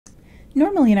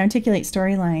Normally in Articulate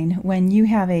Storyline, when you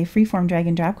have a freeform drag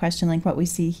and drop question like what we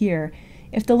see here,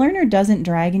 if the learner doesn't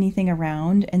drag anything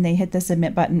around and they hit the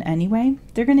submit button anyway,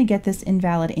 they're going to get this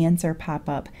invalid answer pop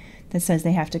up that says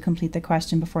they have to complete the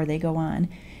question before they go on.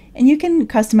 And you can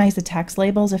customize the text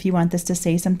labels if you want this to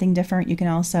say something different. You can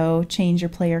also change your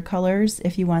player colors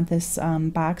if you want this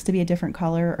box to be a different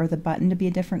color or the button to be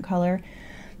a different color.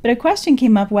 But a question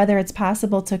came up whether it's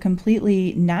possible to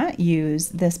completely not use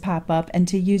this pop-up and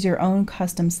to use your own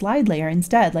custom slide layer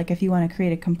instead, like if you want to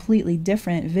create a completely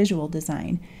different visual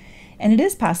design. And it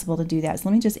is possible to do that. So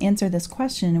let me just answer this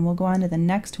question and we'll go on to the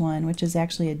next one, which is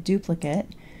actually a duplicate,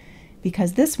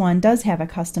 because this one does have a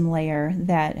custom layer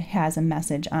that has a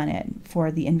message on it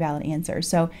for the invalid answer.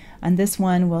 So on this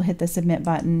one, we'll hit the submit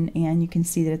button and you can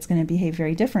see that it's going to behave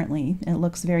very differently. It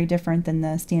looks very different than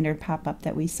the standard pop-up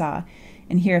that we saw.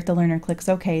 And here, if the learner clicks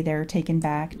OK, they're taken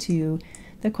back to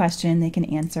the question, they can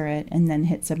answer it, and then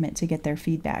hit submit to get their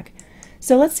feedback.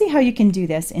 So let's see how you can do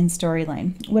this in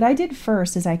Storyline. What I did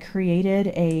first is I created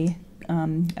a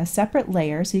separate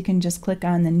layer, so you can just click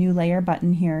on the new layer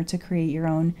button here to create your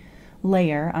own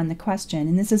layer on the question.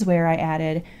 And this is where I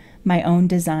added my own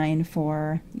design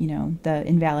for, the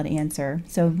invalid answer.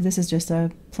 So this is just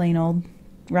a plain old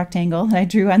rectangle that I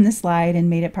drew on the slide and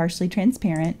made it partially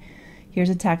transparent. Here's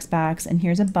a text box and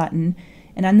here's a button,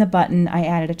 and on the button I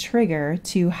added a trigger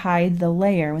to hide the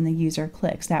layer when the user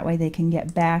clicks. That way they can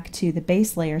get back to the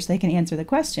base layer so they can answer the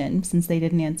question since they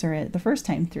didn't answer it the first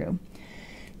time through.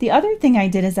 The other thing I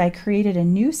did is I created a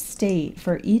new state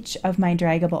for each of my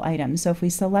draggable items. So if we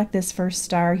select this first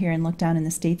star here and look down in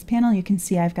the states panel, you can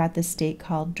see I've got this state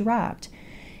called dropped.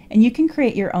 And you can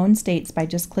create your own states by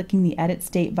just clicking the edit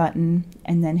state button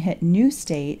and then hit new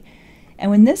state. And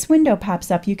when this window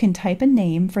pops up, you can type a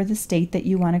name for the state that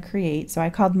you want to create. So I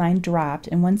called mine dropped,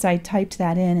 and once I typed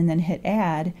that in and then hit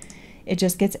add, it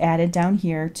just gets added down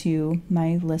here to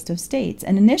my list of states.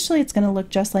 And initially it's going to look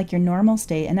just like your normal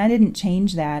state, and I didn't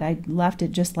change that. I left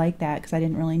it just like that because I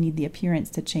didn't really need the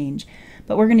appearance to change.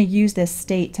 But we're going to use this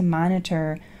state to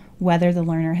monitor whether the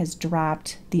learner has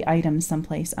dropped the item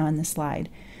someplace on the slide.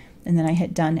 And then I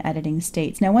hit done editing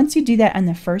states. Now once you do that on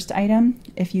the first item,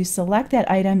 if you select that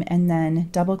item and then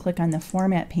double click on the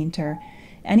format painter,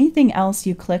 anything else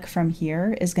you click from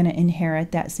here is going to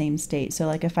inherit that same state. So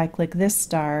like if I click this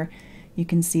star, you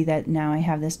can see that now I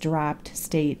have this dropped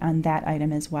state on that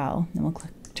item as well. And we'll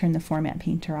turn the format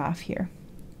painter off here.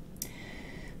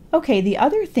 Okay, the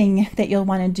other thing that you'll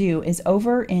want to do is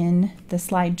over in the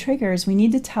slide triggers, we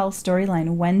need to tell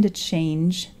Storyline when to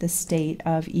change the state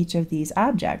of each of these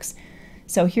objects.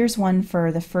 So here's one for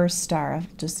the first star. I'll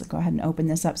just go ahead and open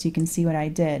this up so you can see what I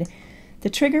did. The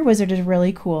trigger wizard is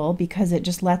really cool because it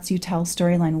just lets you tell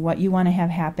Storyline what you want to have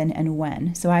happen and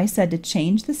when. So I said to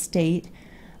change the state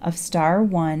of star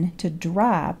 1 to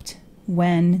dropped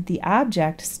when the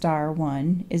object star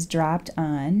 1 is dropped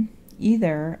on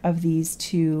either of these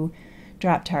two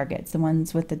drop targets, the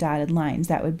ones with the dotted lines.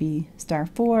 That would be star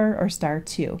 4 or star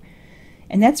 2.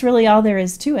 And that's really all there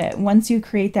is to it. Once you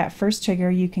create that first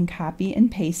trigger, you can copy and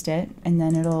paste it, and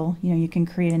then it'll, you can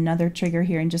create another trigger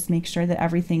here and just make sure that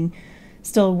everything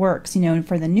still works.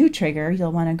 For the new trigger,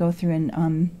 you'll want to go through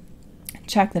and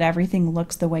check that everything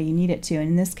looks the way you need it to. And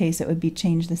in this case, it would be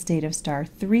change the state of star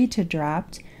 3 to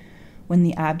dropped when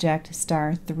the object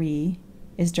star 3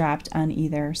 is dropped on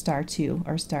either star 2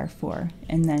 or star 4,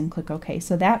 and then click OK.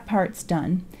 So that part's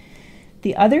done.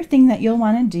 The other thing that you'll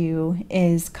want to do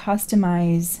is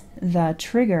customize the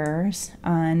triggers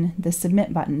on the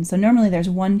submit button. So normally there's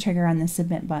one trigger on the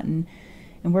submit button,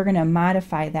 and we're going to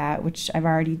modify that, which I've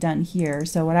already done here.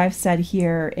 So what I've said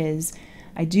here is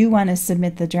I do want to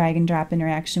submit the drag and drop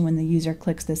interaction when the user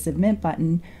clicks the submit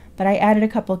button, but I added a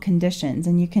couple conditions,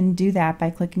 and you can do that by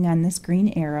clicking on this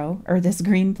green arrow or this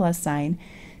green plus sign.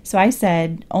 So I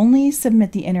said only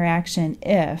submit the interaction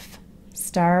if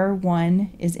star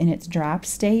 1 is in its drop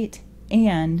state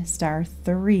and star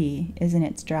 3 is in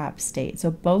its drop state.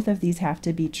 So both of these have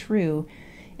to be true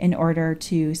in order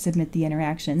to submit the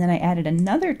interaction. Then I added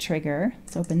another trigger.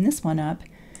 Let's open this one up.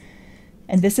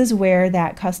 And this is where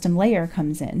that custom layer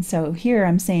comes in. So here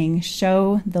I'm saying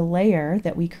show the layer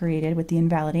that we created with the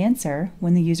invalid answer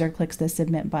when the user clicks the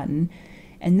submit button.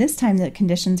 And this time the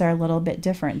conditions are a little bit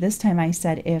different. This time I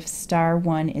said if star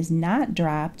 1 is not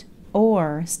dropped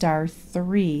or star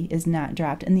 3 is not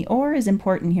dropped. And the or is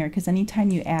important here because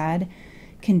anytime you add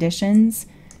conditions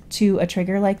to a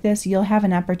trigger like this, you'll have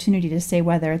an opportunity to say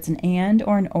whether it's an and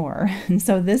or an or. And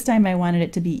so this time I wanted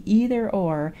it to be either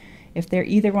or. If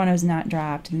either one was not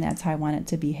dropped, then that's how I want it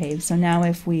to behave. So now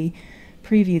if we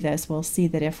preview this, we'll see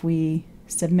that if we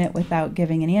submit without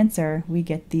giving an answer, we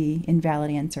get the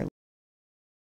invalid answer.